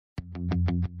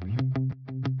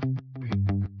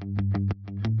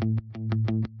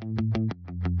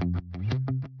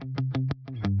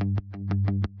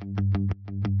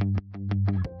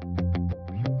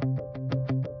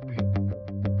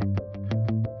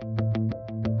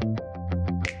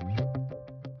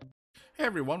Hey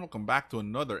everyone, welcome back to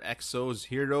another Exos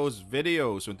Heroes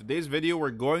video. So in today's video, we're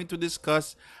going to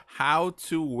discuss how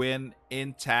to win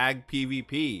in tag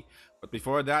PvP. But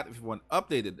before that, if you want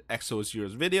updated Exos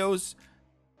Heroes videos,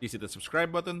 please hit the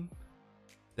subscribe button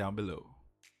down below.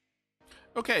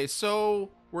 Okay,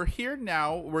 so we're here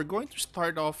now. We're going to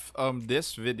start off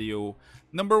this video.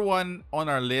 Number one on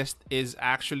our list is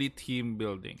actually team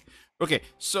building. Okay,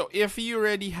 so if you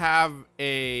already have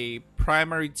a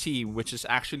primary team, which is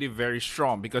actually very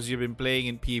strong because you've been playing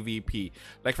in PvP,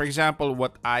 like for example,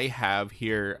 what I have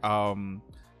here,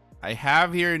 I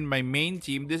have here in my main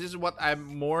team. This is what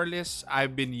I'm more or less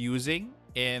I've been using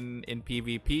in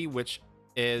PvP,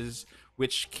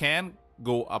 which can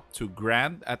go up to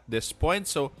Grand at this point.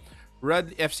 So,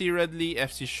 FC Rudley,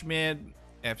 FC Schmid,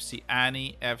 FC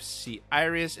Annie, FC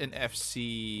Iris, and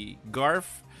FC Garf.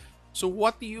 So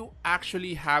what you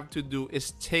actually have to do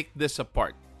is take this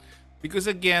apart, because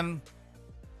again,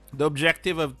 the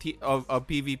objective of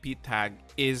PvP tag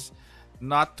is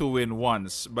not to win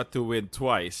once but to win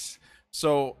twice.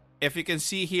 So if you can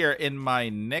see here in my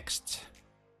next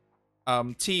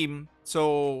team,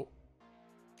 so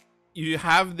you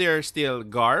have there still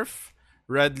Garf,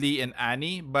 Rudley, and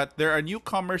Annie, but there are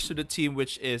newcomers to the team,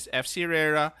 which is FC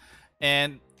Rera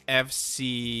and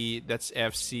FC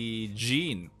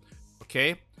Jean.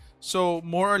 Okay, so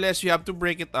more or less you have to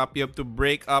break it up. You have to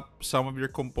break up some of your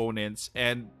components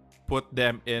and put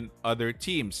them in other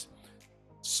teams.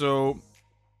 So,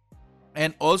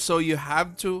 and also you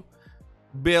have to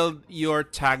build your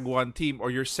tag one team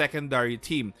or your secondary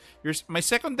team. My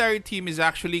secondary team is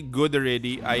actually good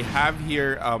already. I have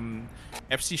here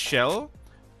FC Shell,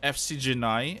 FC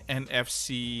Janai, and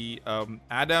FC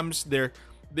Adams.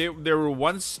 They were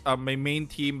once my main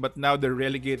team, but now they're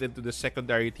relegated to the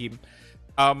secondary team.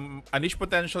 Unleash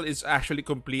Potential is actually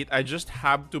complete. I just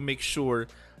have to make sure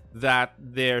that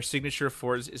their signature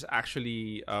force is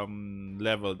actually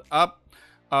leveled up.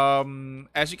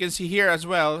 As you can see here as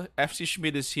well, FC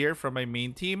Schmid is here from my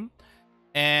main team,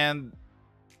 and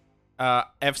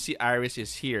FC Iris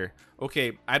is here.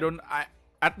 Okay, I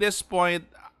at this point,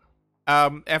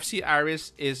 FC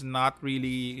Iris is not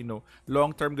really,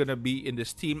 long term gonna be in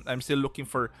this team. I'm still looking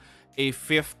for a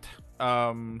fifth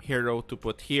hero to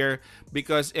put here,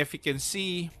 because if you can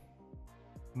see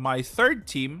my third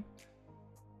team,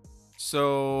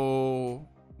 so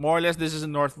more or less this is a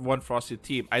North One Frosty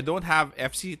team. I don't have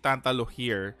FC Tantalo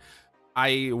here.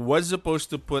 I was supposed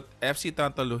to put FC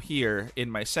Tantalo here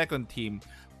in my second team,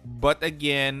 but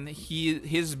again,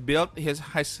 his build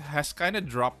has kind of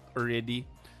dropped already.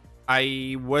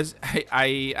 I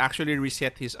actually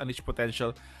reset his Unleash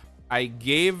Potential. I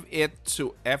gave it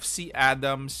to FC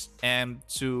Adams and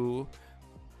to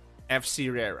FC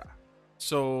Rera.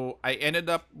 So I ended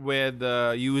up with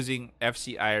using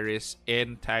FC Iris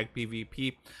in tag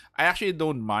PvP. I actually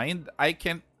don't mind. I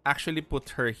can actually put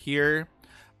her here.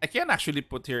 I can actually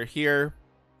put her here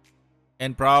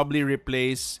and probably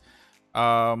replace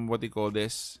what do you call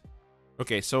this?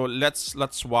 Okay, so let's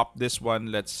swap this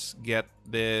one. Let's get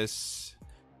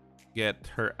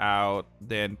her out,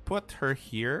 then put her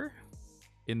here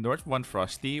in North One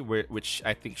Frosty, which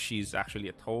I think she's actually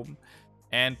at home,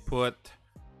 and put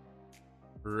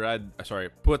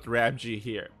Ramji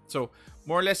here. So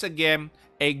more or less, again,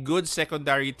 a good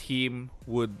secondary team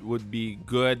would be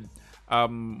good.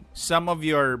 Some of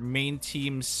your main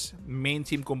team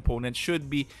components should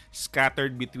be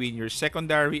scattered between your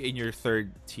secondary and your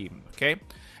third team. Okay,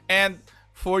 and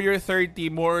for your third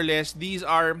team, more or less, these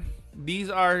are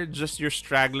just your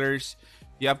stragglers.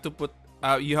 You have to put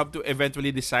you have to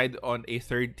eventually decide on a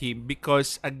third team,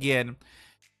 because again,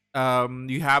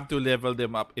 you have to level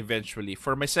them up eventually.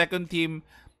 For my second team,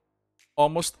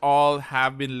 almost all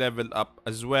have been leveled up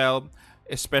as well,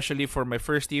 especially for my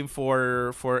first team.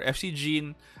 For FC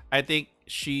Jean, I think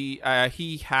he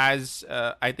has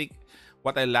I think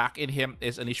what I lack in him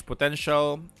is Unleash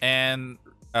Potential and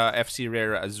FC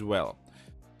Rera as well.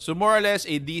 So more or less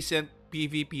a decent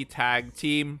PvP tag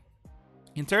team.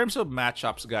 In terms of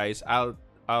matchups, guys,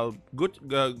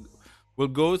 we'll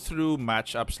go through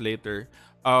matchups later.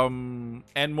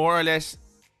 And more or less,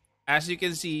 as you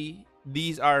can see,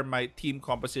 these are my team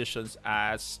compositions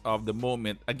as of the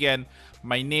moment. Again,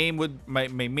 my main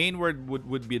word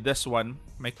would be this one: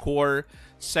 my core,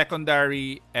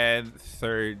 secondary, and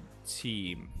third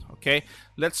team. Okay,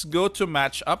 let's go to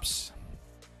matchups.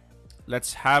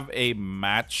 Let's have a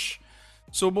match.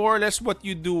 So more or less, what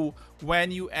you do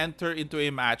when you enter into a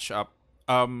matchup,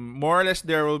 more or less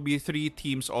there will be three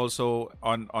teams also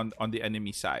on the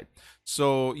enemy side.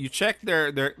 So you check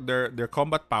their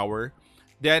combat power.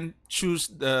 then choose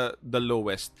the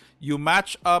lowest. You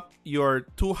match up your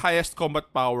two highest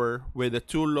combat power with the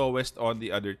two lowest on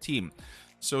the other team.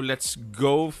 So let's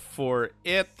go for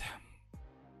it.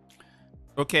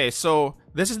 Okay, so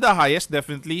this is the highest,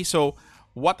 definitely. So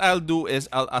what I'll do is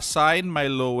I'll assign my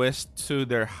lowest to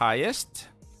their highest,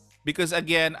 because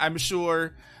again, I'm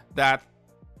sure that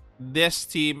this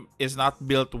team is not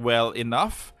built well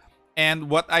enough. And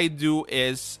what I do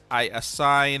is I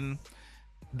assign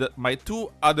my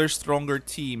two other stronger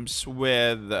teams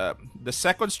with the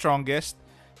second strongest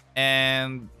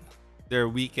and their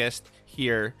weakest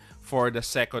here for the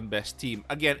second best team.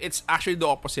 Again, it's actually the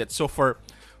opposite. So for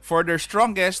their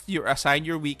strongest, you assign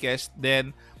your weakest,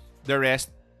 then the rest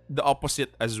the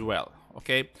opposite as well.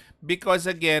 Okay? Because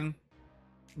again,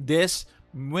 this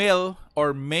will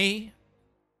or may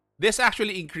this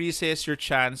actually increases your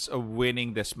chance of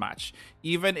winning this match.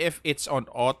 Even if it's on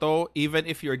auto, even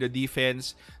if you're the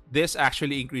defense, this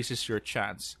actually increases your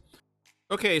chance.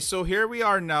 Okay, so here we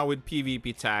are now with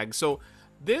PvP tag. So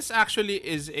this actually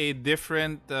is a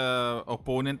different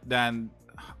opponent than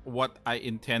what I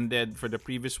intended for the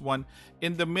previous one.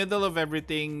 In the middle of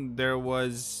everything, there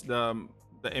was the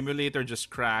emulator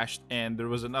just crashed, and there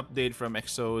was an update from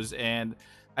Exos, and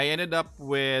I ended up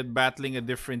with battling a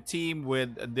different team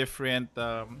with a different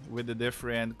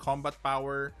combat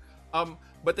power.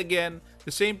 But again,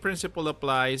 the same principle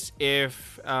applies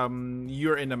if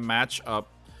you're in a matchup.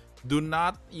 Do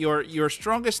not your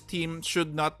strongest team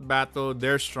should not battle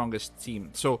their strongest team.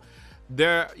 So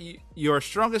your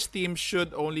strongest team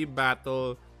should only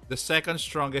battle the second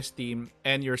strongest team,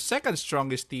 and your second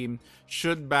strongest team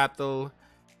should battle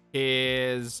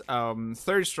his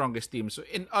third strongest team. So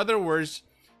in other words,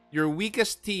 your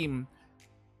weakest team,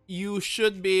 you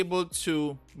should be able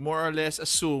to more or less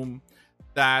assume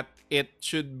that it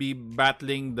should be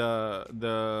battling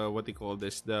the what do you call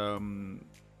this, the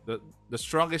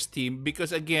strongest team,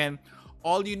 because again,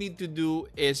 all you need to do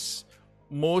is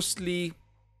mostly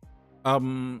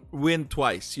win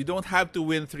twice. You don't have to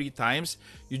win 3 times.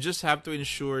 You just have to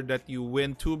ensure that you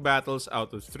win 2 battles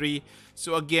out of 3.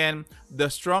 So again, the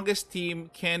strongest team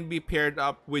can be paired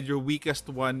up with your weakest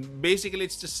one. Basically,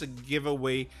 it's just a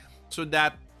giveaway so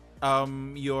that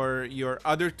your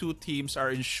other 2 teams are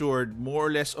ensured more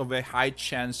or less of a high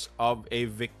chance of a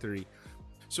victory.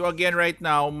 So again, right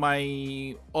now,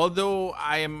 although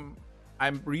I'm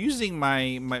reusing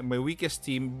my weakest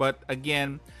team, but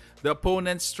again, the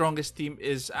opponent's strongest team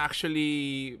is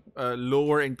actually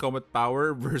lower in combat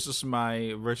power versus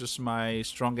my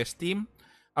strongest team,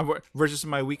 versus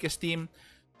my weakest team.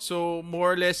 So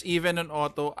more or less, even on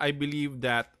auto, I believe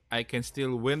that I can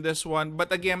still win this one.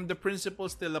 But again, the principle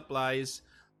still applies.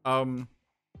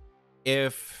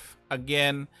 If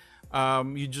again,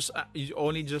 you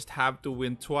only just have to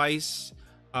win twice,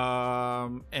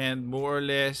 and more or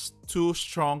less 2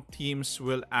 strong teams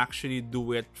will actually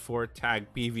do it for tag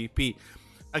PvP.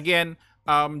 Again,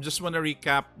 just want to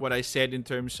recap what I said in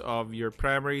terms of your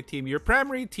primary team. Your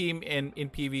primary team in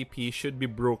PvP should be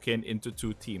broken into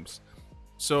 2 teams.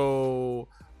 So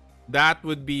that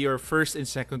would be your first and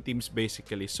second teams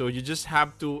basically. So you just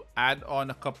have to add on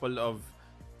a couple of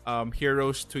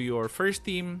heroes to your first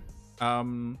team,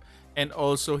 and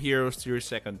also heroes to your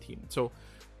second team. So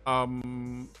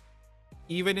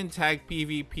even in tag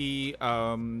PvP,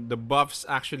 the buffs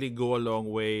actually go a long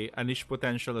way. Unleash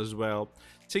potential as well.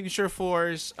 Signature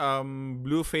Force,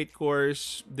 Blue Fate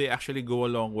Course, they actually go a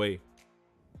long way.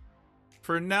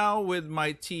 For now, with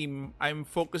my team, I'm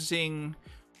focusing.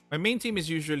 My main team is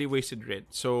usually Wasted Red.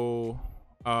 So,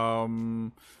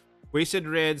 Wasted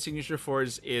Red Signature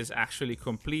Force is actually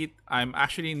complete. I'm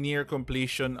actually near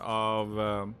completion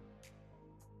of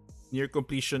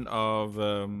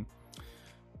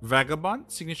Vagabond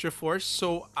Signature Force.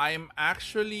 So I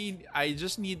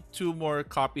just need 2 more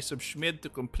copies of Schmid to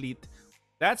complete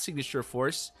that Signature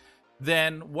Force.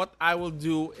 Then what I will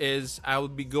do is I will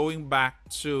be going back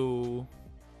to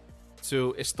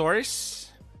Estoris.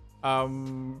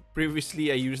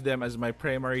 Previously I used them as my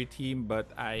primary team,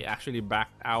 but I actually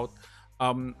backed out.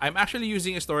 I'm actually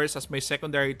using Estoris as my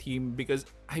secondary team because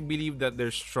I believe that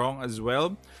they're strong as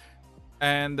well.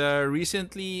 And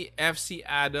recently, FC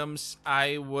Adams,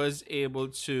 I was able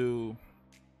to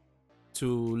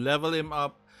level him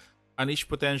up, unleash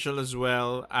potential as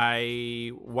well.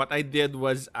 What I did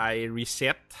was I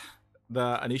reset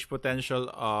the unleash potential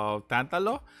of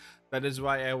Tantalo. That is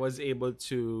why I was able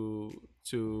to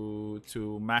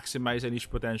maximize unleash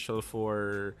potential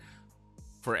for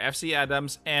FC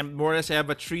Adams, and more or less I have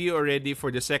a trio already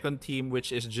for the second team,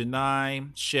 which is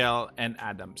Janai, Shell, and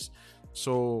Adams.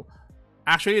 So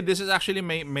actually, this is actually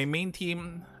my main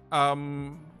team.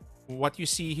 what you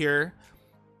see here,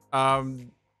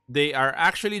 um, they are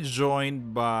actually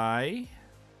joined by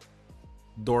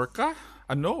Dorka?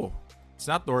 No, it's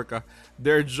not Dorka.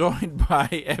 They're joined by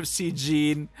FC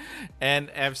Gene and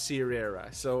FC Rera.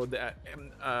 So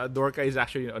Dorka is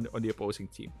actually on the opposing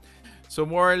team. So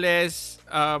more or less,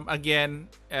 again,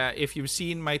 if you've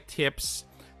seen my tips,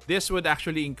 this would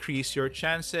actually increase your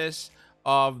chances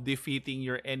of defeating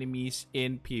your enemies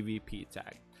in PvP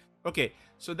tag. Okay,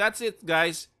 so that's it,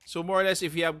 guys. So more or less,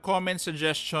 if you have comment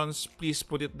suggestions, please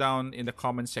put it down in the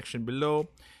comment section below.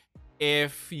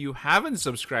 If you haven't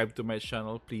subscribed to my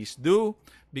channel, please do,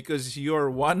 because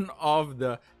you're one of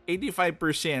the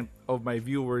 85% of my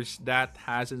viewers that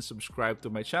hasn't subscribed to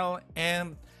my channel,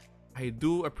 and I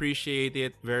do appreciate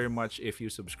it very much if you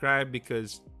subscribe,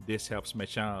 because this helps my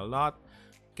channel a lot.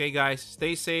 Okay, guys,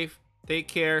 stay safe, take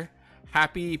care,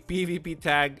 happy PvP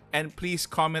tag, and please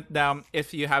comment down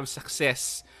if you have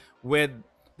success with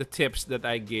the tips that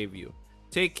I gave you.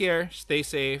 Take care, stay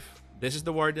safe. This is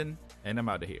the Warden, and I'm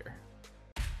out of here.